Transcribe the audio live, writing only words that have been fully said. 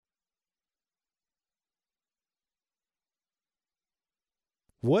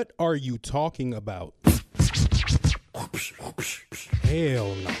What are you talking about?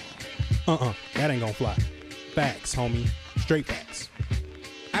 Hell no. That ain't gonna fly. Facts, homie. Straight facts.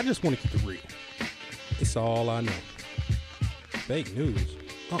 I just want to keep it real. It's all I know. Fake news?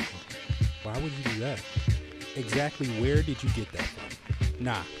 Why would you do that? Exactly where did you get that from?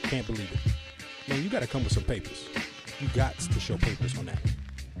 Nah, can't believe it. Man, you gotta come with some papers. You got to show papers on that.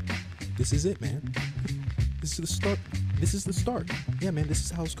 This is it, man. This is the start. This is the start. Yeah, man, this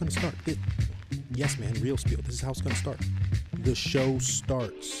is how it's gonna start. Yes, man, real spiel. This is how it's gonna start. The show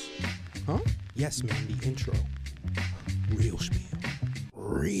starts. Huh? Yes, man, the intro. Real spiel.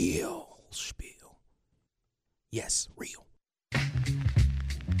 Real spiel. Yes, real.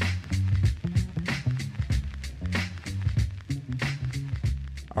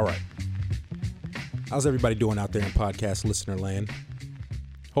 All right. How's everybody doing out there in podcast listener land?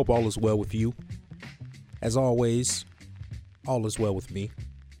 Hope all is well with you. As always, all is well with me.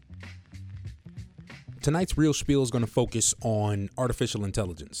 Tonight's real spiel is going to focus on artificial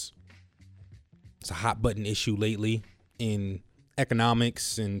intelligence. It's a hot button issue lately in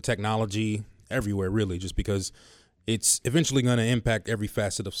economics and technology, everywhere really, just because it's eventually going to impact every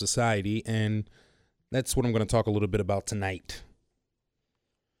facet of society, and that's what I'm going to talk a little bit about tonight.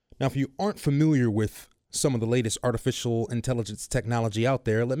 Now, if you aren't familiar with some of the latest artificial intelligence technology out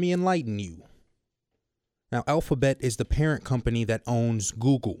there, let me enlighten you. Now, Alphabet is the parent company that owns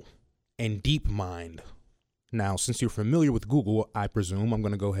Google and DeepMind. Now, since you're familiar with Google, I presume I'm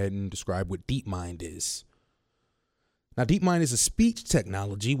going to go ahead and describe what DeepMind is. Now, DeepMind is a speech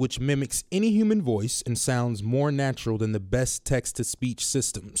technology which mimics any human voice and sounds more natural than the best text-to-speech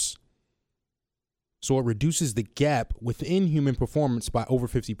systems. So it reduces the gap within human performance by over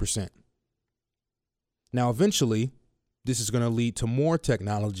 50%. Now, eventually, this is going to lead to more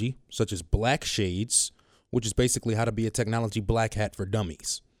technology, such as black shades, which is basically how to be a technology black hat for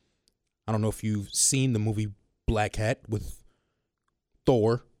dummies. I don't know if you've seen the movie Black Hat with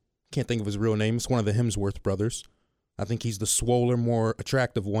Thor. Can't think of his real name. It's one of the Hemsworth brothers. I think he's the swoller, more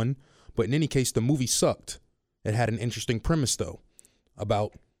attractive one. But in any case, the movie sucked. It had an interesting premise, though,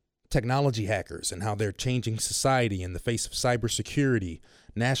 about technology hackers and how they're changing society in the face of cybersecurity,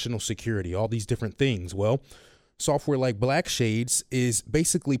 national security, all these different things. Well, software like Black Shades is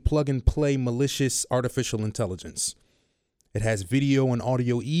basically plug and play malicious artificial intelligence. It has video and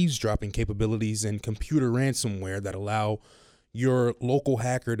audio eavesdropping capabilities and computer ransomware that allow your local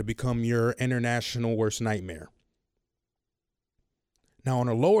hacker to become your international worst nightmare. Now, on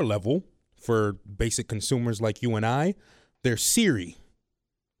a lower level, for basic consumers like you and I, there's Siri.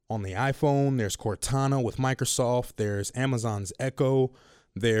 On the iPhone, there's Cortana with Microsoft, there's Amazon's Echo,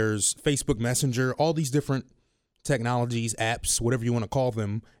 there's Facebook Messenger. All these different technologies, apps, whatever you want to call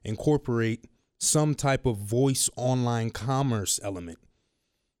them, incorporate some type of voice online commerce element.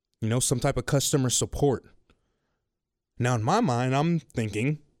 You know, some type of customer support. Now, in my mind, I'm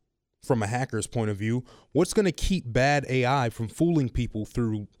thinking, from a hacker's point of view, what's going to keep bad AI from fooling people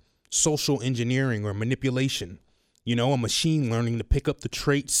through social engineering or manipulation? You know, a machine learning to pick up the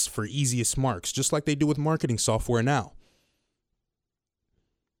traits for easiest marks, just like they do with marketing software now.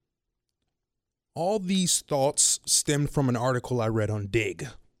 All these thoughts stemmed from an article I read on Digg.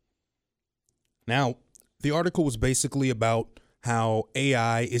 Now, the article was basically about how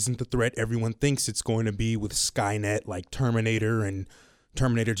AI isn't the threat everyone thinks it's going to be with Skynet, like Terminator and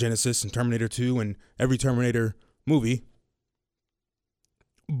Terminator Genesis and Terminator 2 and every Terminator movie,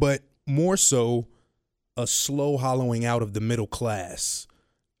 but more so a slow hollowing out of the middle class.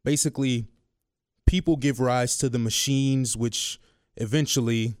 Basically, people give rise to the machines, which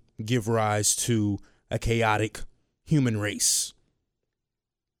eventually give rise to a chaotic human race.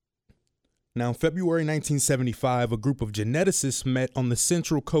 Now, in February 1975, a group of geneticists met on the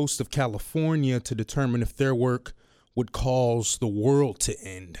central coast of California to determine if their work would cause the world to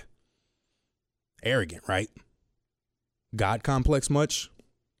end. Arrogant, right? God complex much?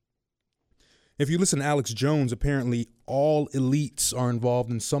 If you listen to Alex Jones, apparently all elites are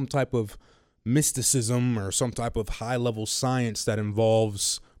involved in some type of mysticism or some type of high-level science that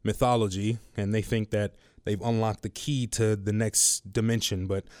involves mythology, and they think that they've unlocked the key to the next dimension,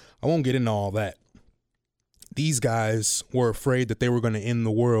 but I won't get into all that. These guys were afraid that they were going to end the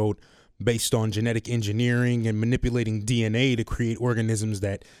world based on genetic engineering and manipulating DNA to create organisms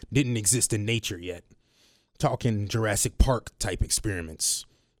that didn't exist in nature yet. Talking Jurassic Park type experiments,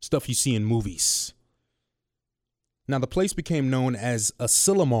 stuff you see in movies. Now, the place became known as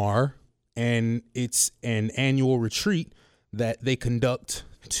Asilomar, and it's an annual retreat that they conduct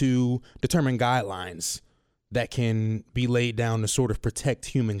to determine guidelines that can be laid down to sort of protect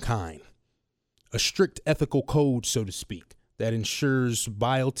humankind. A strict ethical code, so to speak, that ensures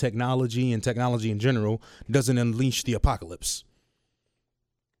biotechnology and technology in general doesn't unleash the apocalypse.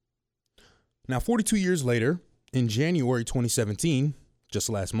 Now, 42 years later, in January 2017, just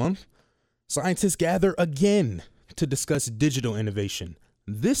last month, scientists gather again to discuss digital innovation,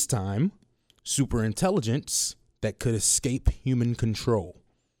 this time superintelligence that could escape human control.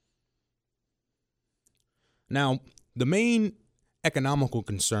 Now, the main economical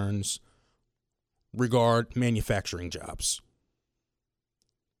concerns regard manufacturing jobs.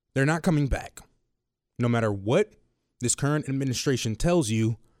 They're not coming back. No matter what this current administration tells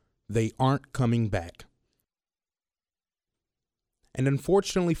you, they aren't coming back. And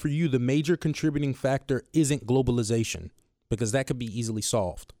unfortunately for you, the major contributing factor isn't globalization, because that could be easily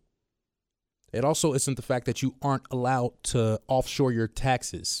solved. It also isn't the fact that you aren't allowed to offshore your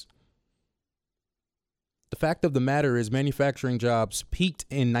taxes. The fact of the matter is manufacturing jobs peaked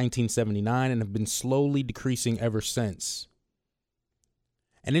in 1979 and have been slowly decreasing ever since.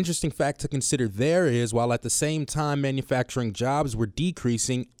 An interesting fact to consider there is, while at the same time manufacturing jobs were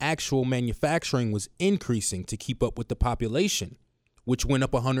decreasing, actual manufacturing was increasing to keep up with the population, which went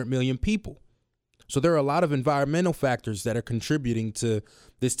up 100 million people. So there are a lot of environmental factors that are contributing to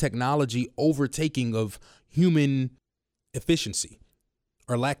this technology overtaking of human efficiency,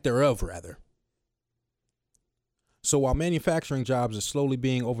 or lack thereof, rather. So while manufacturing jobs are slowly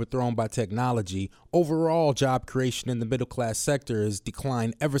being overthrown by technology, overall job creation in the middle class sector has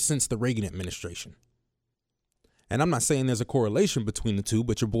declined ever since the Reagan administration. And I'm not saying there's a correlation between the two,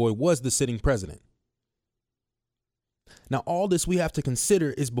 but your boy was the sitting president. Now, all this we have to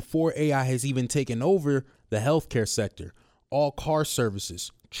consider is before AI has even taken over the healthcare sector, all car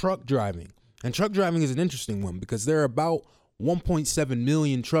services, truck driving. And truck driving is an interesting one because there are about 1.7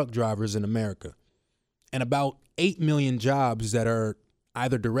 million truck drivers in America and about 8 million jobs that are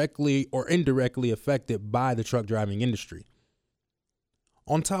either directly or indirectly affected by the truck driving industry.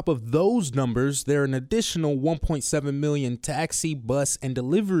 On top of those numbers, there are an additional 1.7 million taxi, bus, and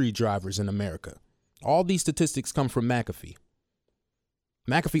delivery drivers in America. All these statistics come from McAfee.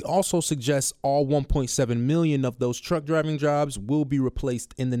 McAfee also suggests all 1.7 million of those truck driving jobs will be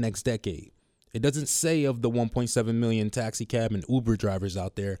replaced in the next decade. It doesn't say of the 1.7 million taxi cab and Uber drivers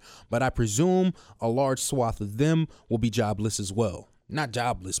out there, but I presume a large swath of them will be jobless as well. Not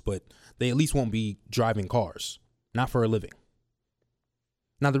jobless, but they at least won't be driving cars, not for a living.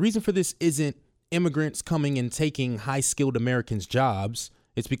 Now, the reason for this isn't immigrants coming and taking high-skilled Americans' jobs.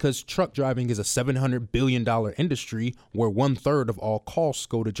 It's because truck driving is a $700 billion industry where 1/3 of all costs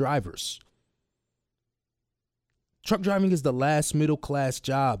go to drivers. Truck driving is the last middle-class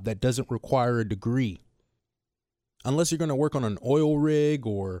job that doesn't require a degree. Unless you're going to work on an oil rig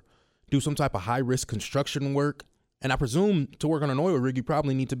or do some type of high-risk construction work. And I presume to work on an oil rig, you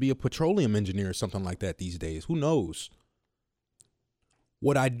probably need to be a petroleum engineer or something like that these days. Who knows?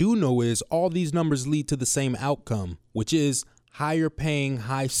 What I do know is all these numbers lead to the same outcome, which is higher paying,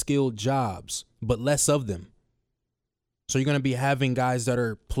 high skilled jobs, but less of them. So you're going to be having guys that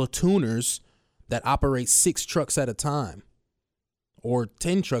are platooners that operate 6 trucks at a time or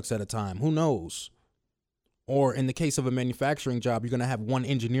 10 trucks at a time. Who knows? Or in the case of a manufacturing job, you're going to have one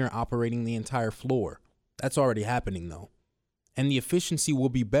engineer operating the entire floor. That's already happening, though. And the efficiency will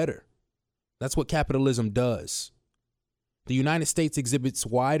be better. That's what capitalism does. The United States exhibits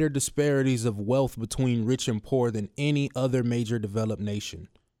wider disparities of wealth between rich and poor than any other major developed nation.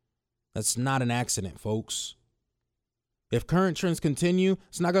 That's not an accident, folks. If current trends continue,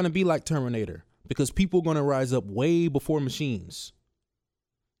 it's not going to be like Terminator because people are going to rise up way before machines.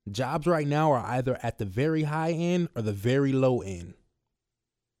 Jobs right now are either at the very high end or the very low end.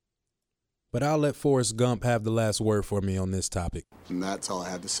 But I'll let Forrest Gump have the last word for me on this topic. And that's all I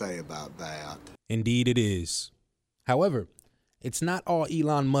have to say about that. Indeed it is. However, it's not all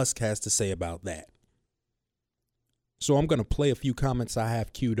Elon Musk has to say about that. So I'm going to play a few comments I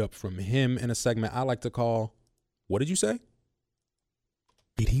have queued up from him in a segment I like to call, What Did You Say?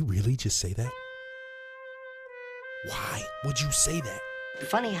 Did he really just say that? Why would you say that?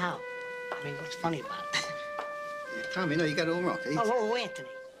 Funny how? I mean, what's funny about it? Tommy, no, you got it all wrong. Oh, Anthony.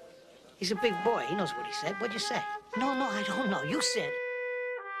 He's a big boy. He knows what he said. What'd you say? No, I don't know. You said it.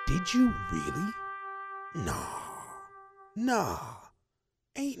 Did you really? Nah.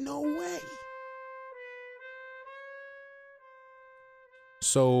 Ain't no way.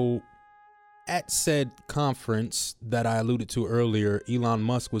 So, at said conference that I alluded to earlier, Elon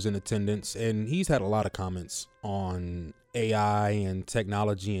Musk was in attendance, and he's had a lot of comments on AI and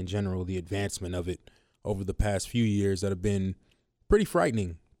technology in general, the advancement of it over the past few years that have been pretty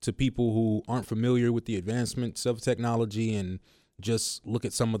frightening to people who aren't familiar with the advancements of technology and just look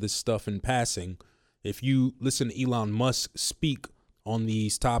at some of this stuff in passing If you listen to Elon Musk speak on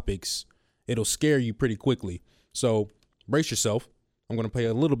these topics, it'll scare you pretty quickly. So brace yourself. I'm going to play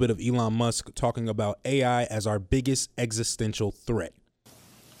a little bit of Elon Musk talking about AI as our biggest existential threat.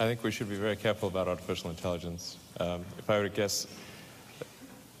 I think we should be very careful about artificial intelligence. If I were to guess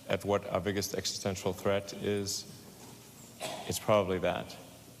at what our biggest existential threat is, it's probably that.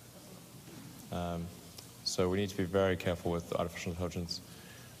 So we need to be very careful with artificial intelligence.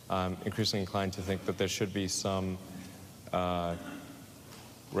 I'm increasingly inclined to think that there should be some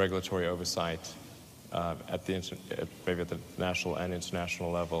regulatory oversight maybe at the national and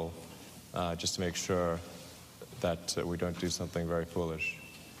international level, just to make sure that we don't do something very foolish.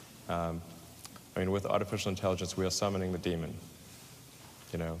 I mean, with artificial intelligence, we are summoning the demon.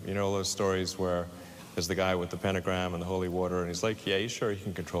 You know all those stories where there's the guy with the pentagram and the holy water, and he's like, yeah, he's sure he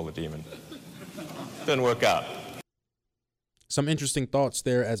can control the demon. Didn't work out. Some interesting thoughts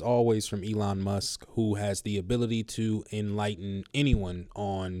there, as always, from Elon Musk, who has the ability to enlighten anyone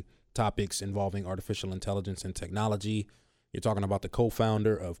on topics involving artificial intelligence and technology. You're talking about the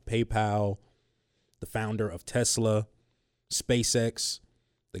co-founder of PayPal, the founder of Tesla, SpaceX.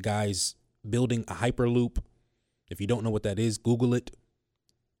 The guy's building a Hyperloop. If you don't know what that is, Google it.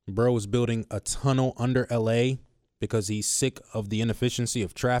 Bro is building a tunnel under LA because he's sick of the inefficiency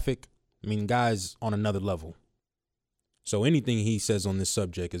of traffic. I mean, guy's on another level. So anything he says on this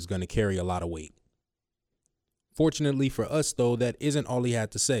subject is going to carry a lot of weight. Fortunately for us, though, that isn't all he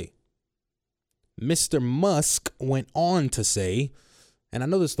had to say. Mr. Musk went on to say, and I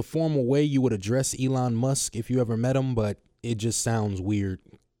know this is the formal way you would address Elon Musk if you ever met him, but it just sounds weird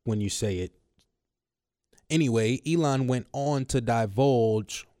when you say it. Anyway, Elon went on to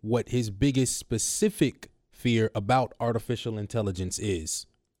divulge what his biggest specific fear about artificial intelligence is.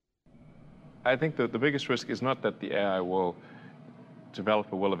 I think that the biggest risk is not that the AI will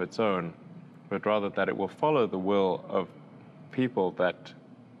develop a will of its own, but rather that it will follow the will of people that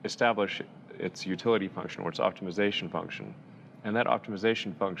establish its utility function or its optimization function. And that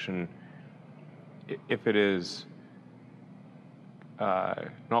optimization function, if it is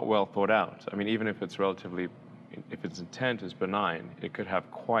not well thought out, I mean, even if it's if its intent is benign, it could have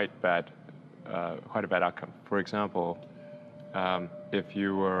quite a bad outcome. For example, if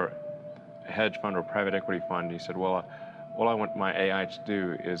you were a hedge fund or private equity fund, you said, well, all I want my AI to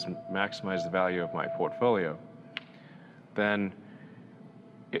do is maximize the value of my portfolio, then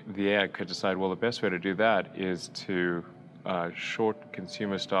the AI could decide, well, the best way to do that is to short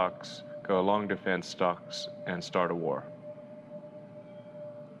consumer stocks, go long defense stocks, and start a war.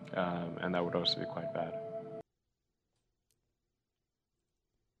 And that would also be quite bad.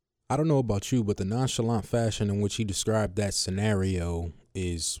 I don't know about you, but the nonchalant fashion in which he described that scenario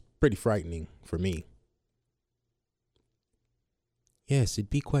is pretty frightening for me. Yes, it'd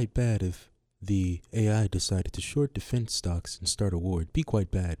be quite bad if the AI decided to short defense stocks and start a war. It'd be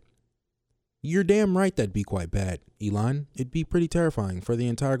quite bad. You're damn right that'd be quite bad, Elon. It'd be pretty terrifying for the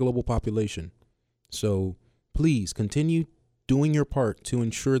entire global population. So please continue doing your part to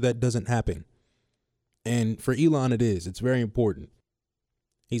ensure that doesn't happen. And for Elon, it is. It's very important.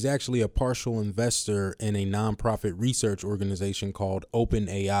 He's actually a partial investor in a nonprofit research organization called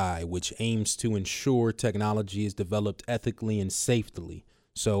OpenAI, which aims to ensure technology is developed ethically and safely.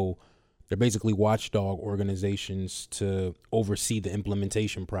 So they're basically watchdog organizations to oversee the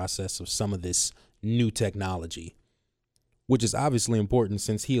implementation process of some of this new technology, which is obviously important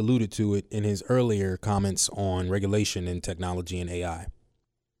since he alluded to it in his earlier comments on regulation in technology and AI.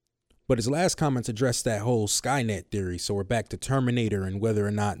 But his last comments addressed that whole Skynet theory, so we're back to Terminator and whether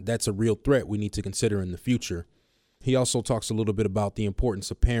or not that's a real threat we need to consider in the future. He also talks a little bit about the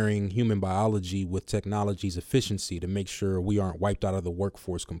importance of pairing human biology with technology's efficiency to make sure we aren't wiped out of the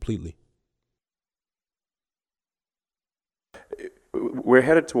workforce completely. We're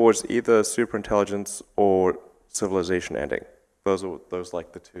headed towards either superintelligence or civilization ending. Those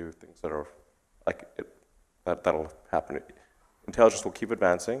like the two things that are like that'll happen. Intelligence will keep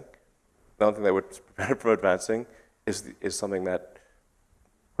advancing. The only thing that would prevent it from advancing is something that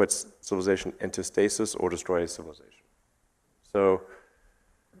puts civilization into stasis or destroys civilization. So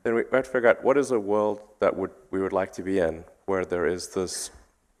then we have to figure out what is a world that we would like to be in, where there is this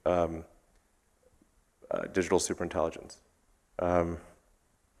digital superintelligence. I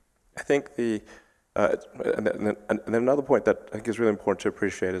think and then another point that I think is really important to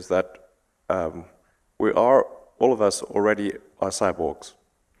appreciate is that all of us already are cyborgs.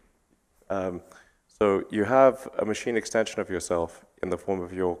 So you have a machine extension of yourself in the form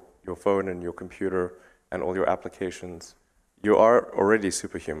of your phone and your computer and all your applications. You are already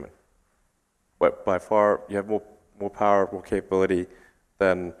superhuman. But by far, you have more power, more capability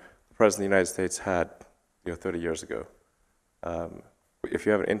than the President of the United States had 30 years ago. If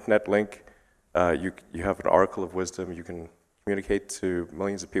you have an internet link, you have an oracle of wisdom. You can communicate to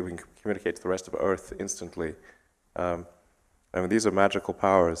millions of people. You can communicate to the rest of Earth instantly. These are magical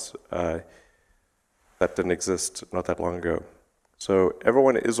powers that didn't exist not that long ago. So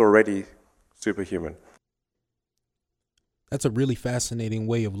everyone is already superhuman. That's a really fascinating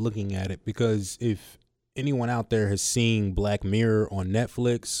way of looking at it, because if anyone out there has seen Black Mirror on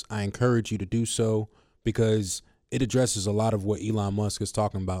Netflix, I encourage you to do so, because it addresses a lot of what Elon Musk is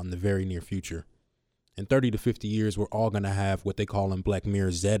talking about in the very near future. In 30 to 50 years, we're all going to have what they call in Black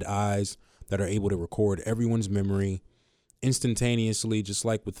Mirror Z eyes that are able to record everyone's memory instantaneously. Just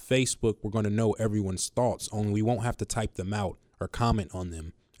like with Facebook, we're going to know everyone's thoughts, only we won't have to type them out or comment on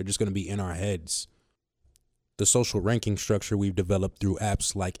them. They're just going to be in our heads. The social ranking structure we've developed through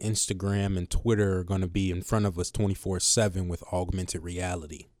apps like Instagram and Twitter are going to be in front of us 24/7 with augmented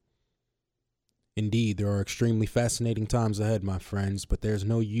reality. Indeed, there are extremely fascinating times ahead, my friends, but there's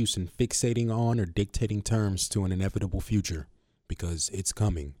no use in fixating on or dictating terms to an inevitable future, because it's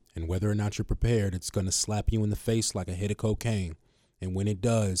coming, and whether or not you're prepared, it's going to slap you in the face like a hit of cocaine. And when it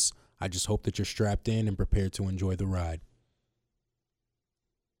does, I just hope that you're strapped in and prepared to enjoy the ride.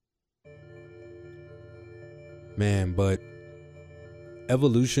 Man, but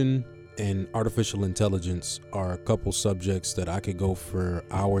evolution and artificial intelligence are a couple subjects that I could go for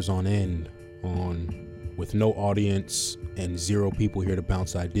hours on end on, with no audience and zero people here to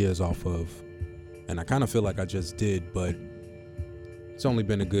bounce ideas off of. And I kind of feel like I just did, but it's only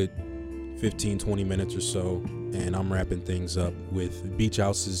been a good 15-20 minutes or so, and I'm wrapping things up with Beach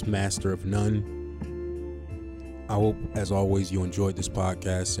House's Master of None. I hope, as always, you enjoyed this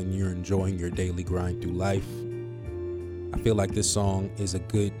podcast and you're enjoying your daily grind through life. I feel like this song is a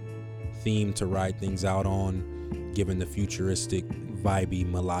good theme to ride things out on, given the futuristic, vibey,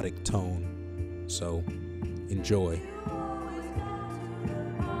 melodic tone. So, enjoy.